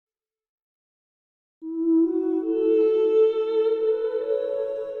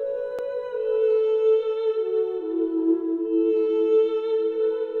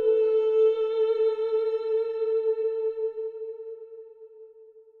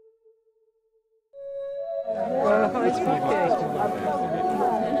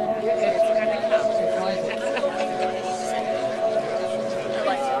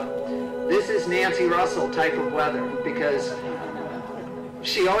This is Nancy Russell type of weather, because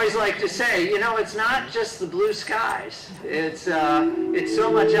she always liked to say, you know, it's not just the blue skies. It's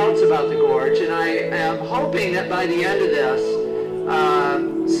so much else about the gorge, and I am hoping that by the end of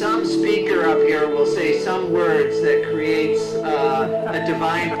this, some speaker up here will say some words that creates a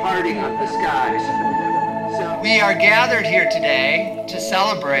divine parting of the skies. So we are gathered here today to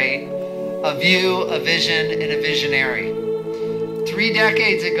celebrate a view, a vision, and a visionary. 3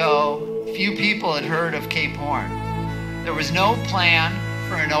 decades ago, few people had heard of Cape Horn. There was no plan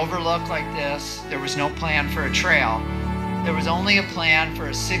for an overlook like this. There was no plan for a trail. There was only a plan for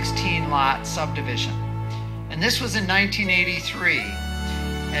a 16-lot subdivision. And this was in 1983.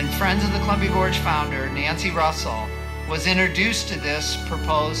 And Friends of the Columbia Gorge founder, Nancy Russell, was introduced to this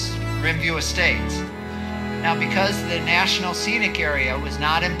proposed Rimview Estates. Now, because the National Scenic Area was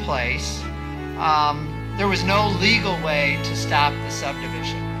not in place, there was no legal way to stop the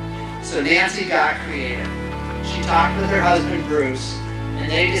subdivision. So Nancy got creative. She talked with her husband, Bruce, and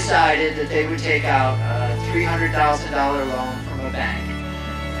they decided that they would take out a $300,000 loan from a bank.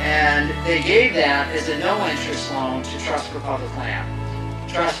 And they gave that as a no-interest loan to Trust for Public Land.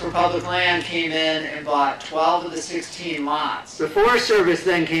 Trust for Public Land came in and bought 12 of the 16 lots. The Forest Service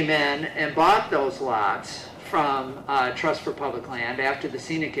then came in and bought those lots from Trust for Public Land after the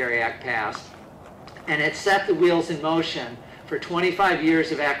Scenic Area Act passed. And it set the wheels in motion for 25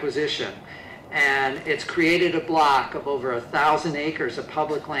 years of acquisition. And it's created a block of over 1,000 acres of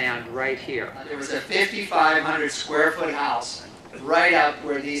public land right here. There was a 5,500 square foot house right up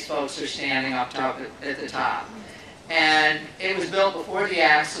where these folks are standing up top at the top. And it was built before the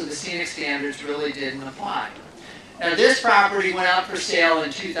Act, so the scenic standards really didn't apply. Now, this property went out for sale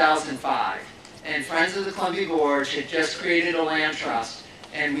in 2005, and Friends of the Columbia Gorge had just created a land trust,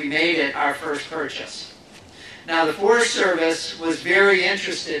 and we made it our first purchase. Now, the Forest Service was very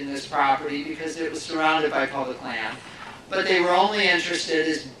interested in this property because it was surrounded by public land, but they were only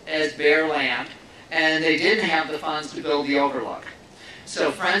interested as bare land, and they didn't have the funds to build the overlook.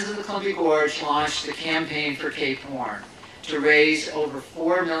 So Friends of the Columbia Gorge launched the campaign for Cape Horn to raise over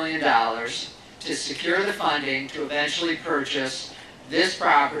 $4 million to secure the funding to eventually purchase this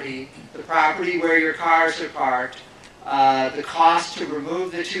property, the property where your cars are parked, the cost to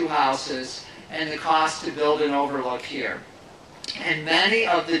remove the 2 houses, and the cost to build an overlook here. And many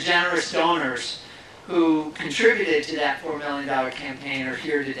of the generous donors who contributed to that $4 million campaign are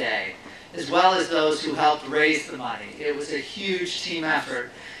here today, as well as those who helped raise the money. It was a huge team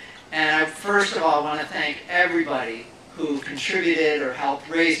effort. And I first of all want to thank everybody who contributed or helped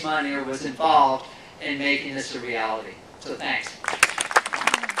raise money or was involved in making this a reality. So thanks.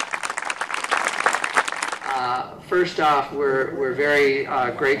 First off, we're very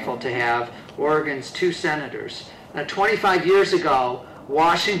grateful to have Oregon's 2 senators. Now, 25 years ago,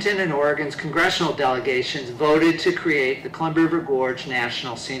 Washington and Oregon's congressional delegations voted to create the Columbia River Gorge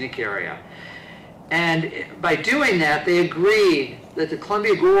National Scenic Area. And by doing that, they agreed that the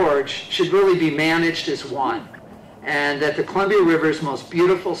Columbia Gorge should really be managed as one, and that the Columbia River's most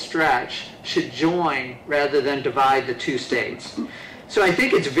beautiful stretch should join rather than divide the 2 states. So I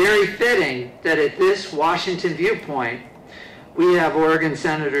think it's very fitting that at this Washington viewpoint, we have Oregon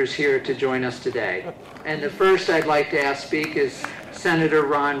senators here to join us today. And the first I'd like to ask speak is Senator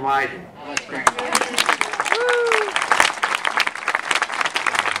Ron Wyden.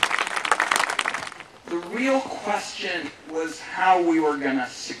 The real question was how we were going to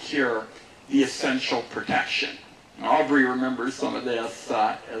secure the essential protection. And Aubrey remembers some of this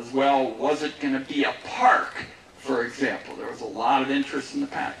as well. Was it going to be a park, for example? There was a lot of interest in the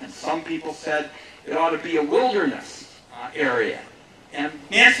park, and some people said it ought to be a wilderness area. And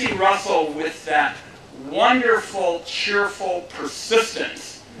Nancy Russell, with that wonderful, cheerful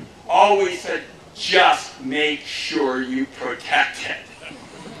persistence, always said, just make sure you protect it.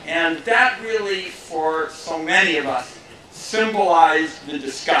 And that really, for so many of us, symbolized the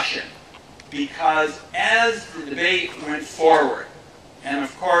discussion. Because as the debate went forward, and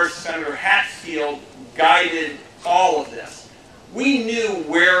of course Senator Hatfield guided all of this, we knew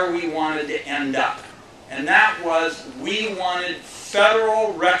where we wanted to end up. And that was, we wanted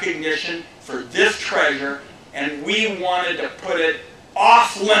federal recognition for this treasure, and we wanted to put it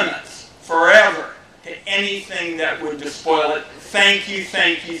off limits forever to anything that would despoil it. Thank you,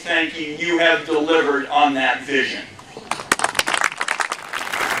 thank you, thank you. You have delivered on that vision.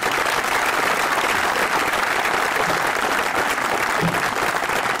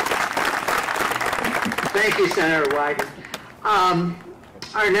 Thank you, Senator Wyden.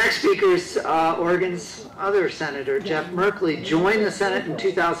 Our next speaker is Oregon's other senator, Jeff Merkley, joined the Senate in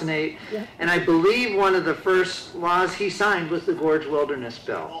 2008, and I believe one of the first laws he signed was the Gorge Wilderness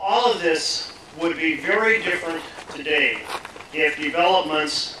Bill. Well, all of this would be very different today if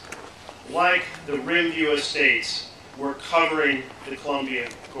developments like the Rimview Estates were covering the Columbia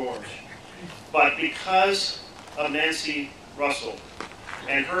Gorge. But because of Nancy Russell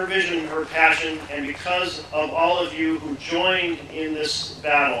and her vision, her passion, and because of all of you who joined in this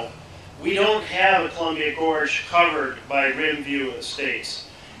battle, we don't have a Columbia Gorge covered by Rimview Estates.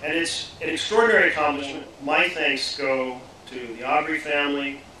 And it's an extraordinary accomplishment. My thanks go to the Aubrey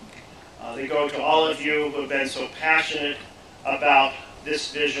family. They go to all of you who have been so passionate about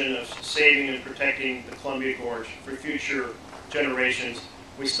this vision of saving and protecting the Columbia Gorge for future generations.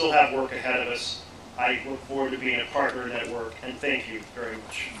 We still have work ahead of us. I look forward to being a partner in that work, and thank you very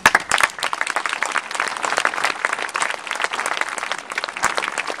much.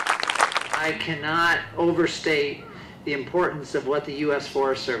 I cannot overstate the importance of what the U.S.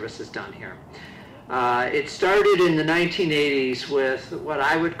 Forest Service has done here. It started in the 1980s with what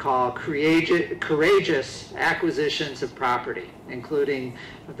I would call courageous acquisitions of property, including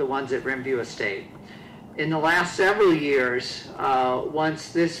the ones at Rimview Estate. In the last several years,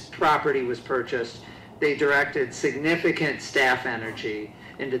 once this property was purchased, they directed significant staff energy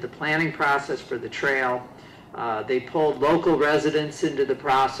into the planning process for the trail. They pulled local residents into the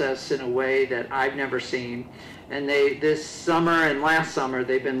process in a way that I've never seen. And this summer and last summer,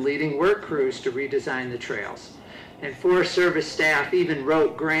 they've been leading work crews to redesign the trails. And Forest Service staff even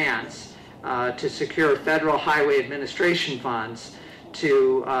wrote grants to secure federal highway administration funds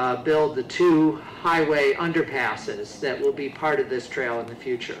to build the 2 highway underpasses that will be part of this trail in the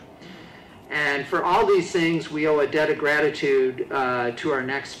future. And for all these things, we owe a debt of gratitude to our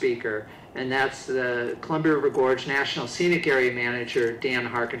next speaker, and that's the Columbia River Gorge National Scenic Area Manager, Dan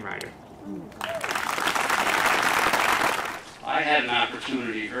Harkenrider. I had an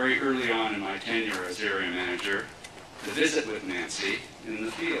opportunity very early on in my tenure as area manager to visit with Nancy in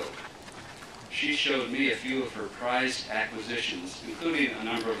the field. She showed me a few of her prized acquisitions, including a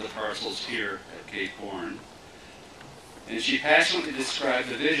number of the parcels here at Cape Horn. And she passionately described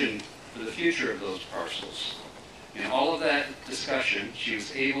the vision for the future of those parcels. In all of that discussion, she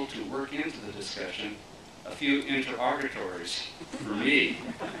was able to work into the discussion a few interrogatories for me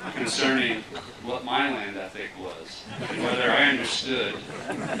concerning what my land ethic was and whether I understood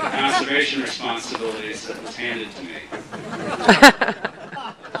the conservation responsibilities that was handed to me.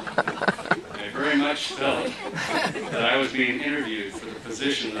 I very much felt that I was being interviewed for the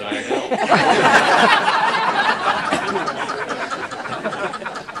position that I held.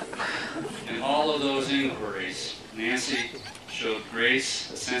 In all of those inquiries, Nancy showed grace,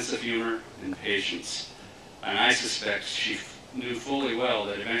 a sense of humor, and patience. And I suspect she knew fully well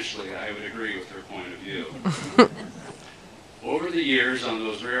that eventually I would agree with her point of view. Over the years, on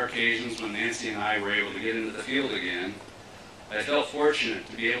those rare occasions when Nancy and I were able to get into the field again, I felt fortunate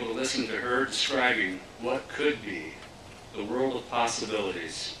to be able to listen to her describing what could be, the world of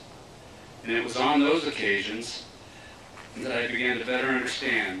possibilities. And it was on those occasions that I began to better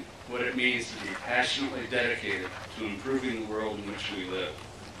understand what it means to be passionately dedicated to improving the world in which we live.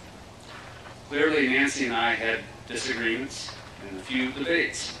 Clearly, Nancy and I had disagreements and a few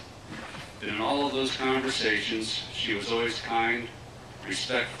debates. But in all of those conversations, she was always kind,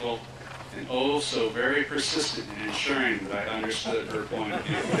 respectful, and oh so very persistent in ensuring that I understood her point of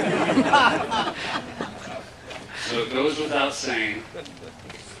view. So it goes without saying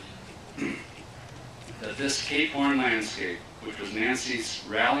that this Cape Horn landscape, which was Nancy's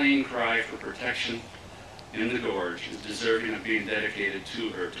rallying cry for protection in the gorge, is deserving of being dedicated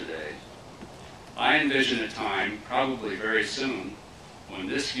to her today. I envision a time, probably very soon, when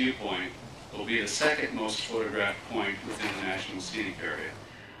this viewpoint will be the second most photographed point within the National Scenic Area.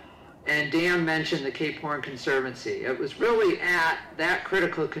 And Dan mentioned the Cape Horn Conservancy. It was really at that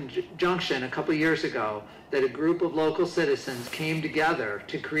critical conjunction a couple years ago that a group of local citizens came together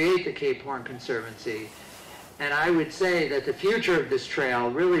to create the Cape Horn Conservancy. And I would say that the future of this trail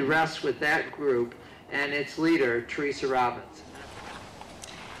really rests with that group and its leader, Teresa Robbins.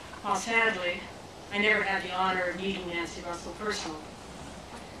 Well, sadly, I never had the honor of meeting Nancy Russell personally.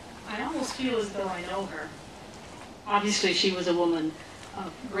 I almost feel as though I know her. Obviously, she was a woman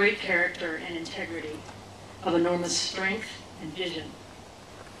of great character and integrity, of enormous strength and vision.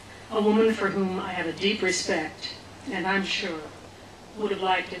 A woman for whom I have a deep respect, and I'm sure would have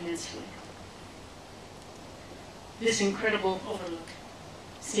liked immensely. This incredible overlook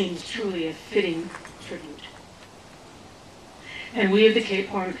seems truly a fitting tribute. And we of the Cape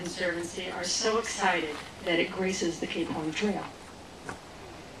Horn Conservancy are so excited that it graces the Cape Horn Trail.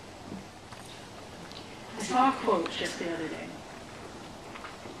 saw a quote just the other day.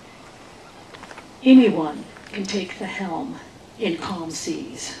 Anyone can take the helm in calm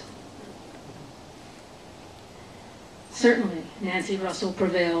seas. Certainly, Nancy Russell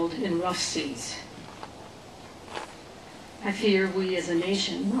prevailed in rough seas. I fear we as a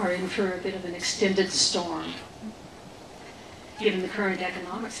nation are in for a bit of an extended storm. Given the current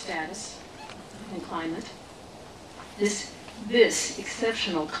economic status and climate, this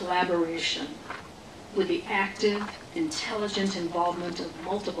exceptional collaboration with the active, intelligent involvement of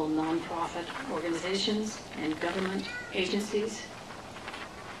multiple nonprofit organizations and government agencies,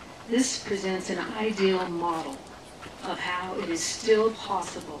 this presents an ideal model of how it is still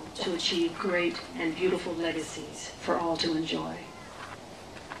possible to achieve great and beautiful legacies for all to enjoy.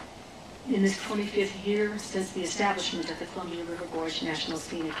 In this 25th year since the establishment of the Columbia River Gorge National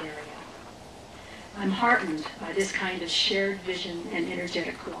Scenic Area, I'm heartened by this kind of shared vision and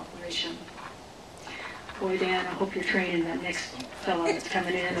energetic cooperation. Boy, Dan, I hope you're training that next fellow that's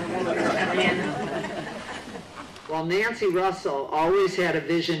coming in or woman that's coming in. While Nancy Russell always had a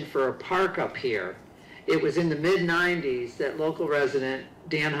vision for a park up here, it was in the mid-90s that local resident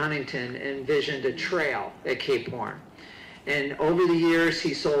Dan Huntington envisioned a trail at Cape Horn. And over the years,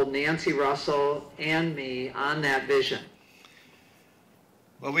 he sold Nancy Russell and me on that vision.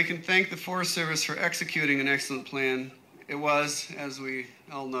 Well, we can thank the Forest Service for executing an excellent plan. It was, as we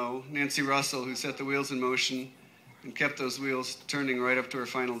all know, Nancy Russell who set the wheels in motion and kept those wheels turning right up to her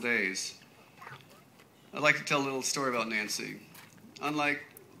final days. I'd like to tell a little story about Nancy. Unlike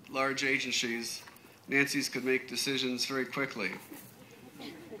large agencies, Nancy's could make decisions very quickly.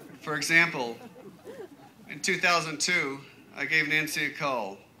 For example, in 2002, I gave Nancy a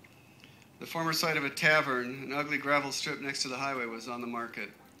call. The former site of a tavern, an ugly gravel strip next to the highway, was on the market.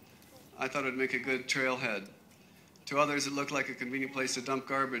 I thought it would make a good trailhead. To others, it looked like a convenient place to dump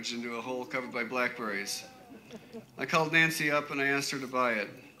garbage into a hole covered by blackberries. I called Nancy up and I asked her to buy it.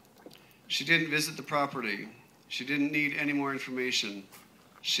 She didn't visit the property. She didn't need any more information.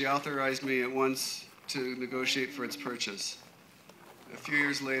 She authorized me at once to negotiate for its purchase. A few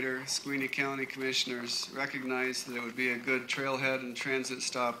years later, Scenic County commissioners recognized that it would be a good trailhead and transit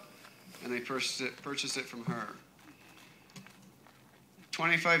stop, and they purchased it from her.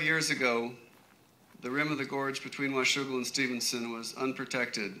 25 years ago, the rim of the gorge between Washougal and Stevenson was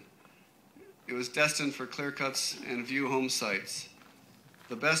unprotected. It was destined for clear cuts and view home sites.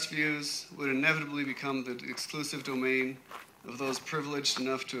 The best views would inevitably become the exclusive domain of those privileged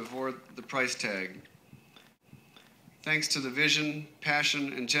enough to avoid the price tag. Thanks to the vision,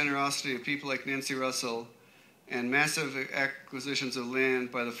 passion, and generosity of people like Nancy Russell and massive acquisitions of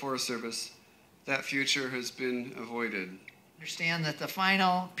land by the Forest Service, that future has been avoided. Understand that the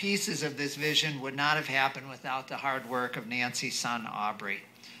final pieces of this vision would not have happened without the hard work of Nancy's son, Aubrey.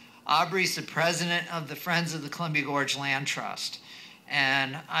 Aubrey's the president of the Friends of the Columbia Gorge Land Trust.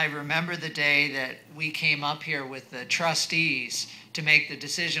 And I remember the day that we came up here with the trustees to make the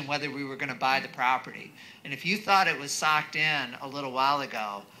decision whether we were going to buy the property. And if you thought it was socked in a little while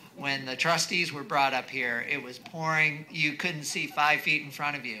ago, when the trustees were brought up here, it was pouring. You couldn't see 5 feet in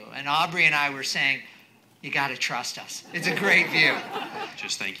front of you. And Aubrey and I were saying, you got to trust us. It's a great view.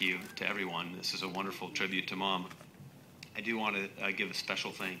 Just thank you to everyone. This is a wonderful tribute to Mom. I do want to give a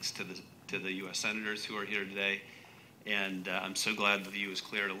special thanks to the U.S. Senators who are here today. And I'm so glad the view is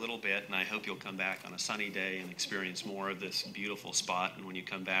cleared a little bit, and I hope you'll come back on a sunny day and experience more of this beautiful spot. And when you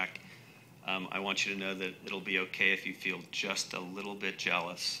come back, I want you to know that it'll be okay if you feel just a little bit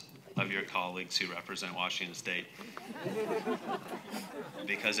jealous of your colleagues who represent Washington State,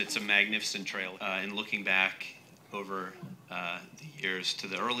 because it's a magnificent trail. And looking back over the years to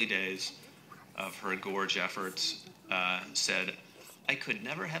the early days of her gorge efforts, said, I could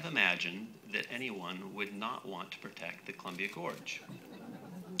never have imagined that anyone would not want to protect the Columbia Gorge.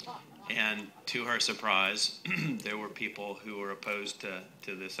 And to her surprise, there were people who were opposed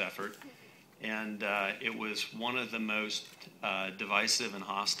to this effort. And it was one of the most divisive and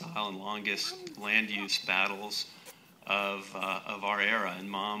hostile and longest land use battles of our era. And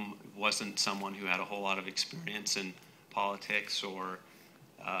Mom wasn't someone who had a whole lot of experience in politics or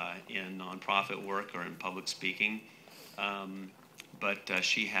in nonprofit work or in public speaking. But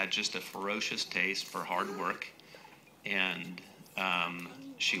she had just a ferocious taste for hard work, and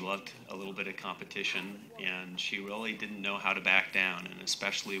she loved a little bit of competition, and she really didn't know how to back down, and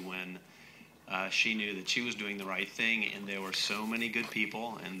especially when she knew that she was doing the right thing, and there were so many good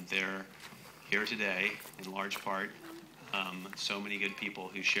people, and they're here today in large part, so many good people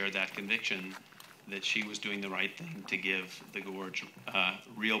who shared that conviction that she was doing the right thing to give the gorge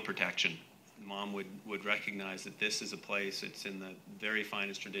real protection. Mom would recognize that this is a place, it's in the very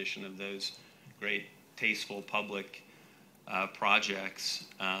finest tradition of those great tasteful public projects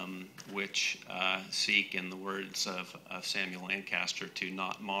which seek, in the words of Samuel Lancaster, to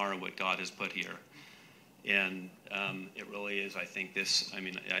not mar what God has put here. And it really is, I think, this, I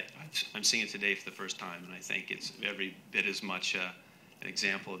mean, I'm seeing it today for the first time, and I think it's every bit as much an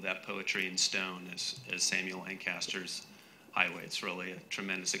example of that poetry in stone as Samuel Lancaster's highway. It's really a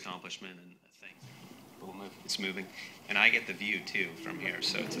tremendous accomplishment, and I think we'll move. It's moving. And I get the view, too, from here,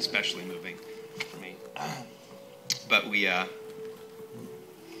 so it's especially moving for me. But we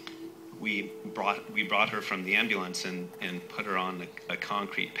brought her from the ambulance and put her on a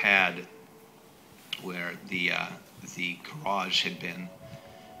concrete pad where the garage had been,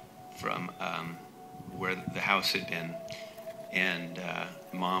 from where the house had been, and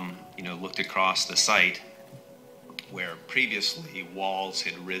Mom, looked across the site where previously walls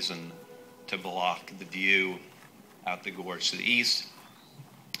had risen to block the view out the gorge to the east,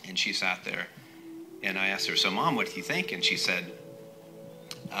 and she sat there, and I asked her, "So, Mom, what do you think?" And she said,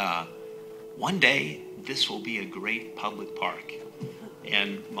 "One day this will be a great public park."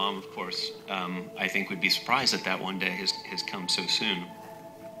 And Mom, of course, I think would be surprised that one day has come so soon.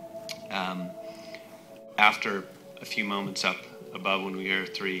 After a few moments up above, when we were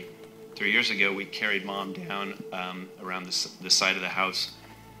three years ago, we carried Mom down around the side of the house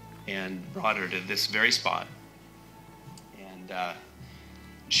and brought her to this very spot. And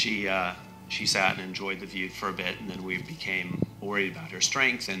she sat and enjoyed the view for a bit, and then we became worried about her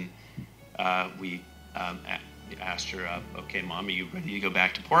strength, and we asked her, "Okay, Mom, are you ready to go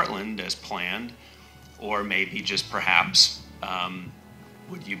back to Portland as planned? Or maybe just perhaps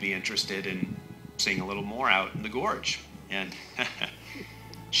would you be interested in seeing a little more out in the gorge?" And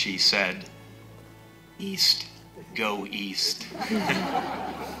she said, "East, go east."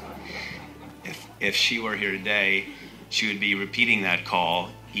 If she were here today, she would be repeating that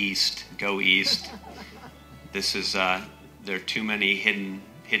call, "East, go east." This is, there are too many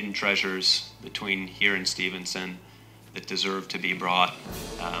hidden treasures between here and Stevenson that deserve to be brought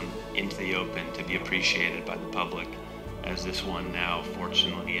into the open, to be appreciated by the public, as this one now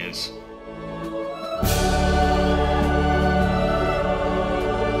fortunately is.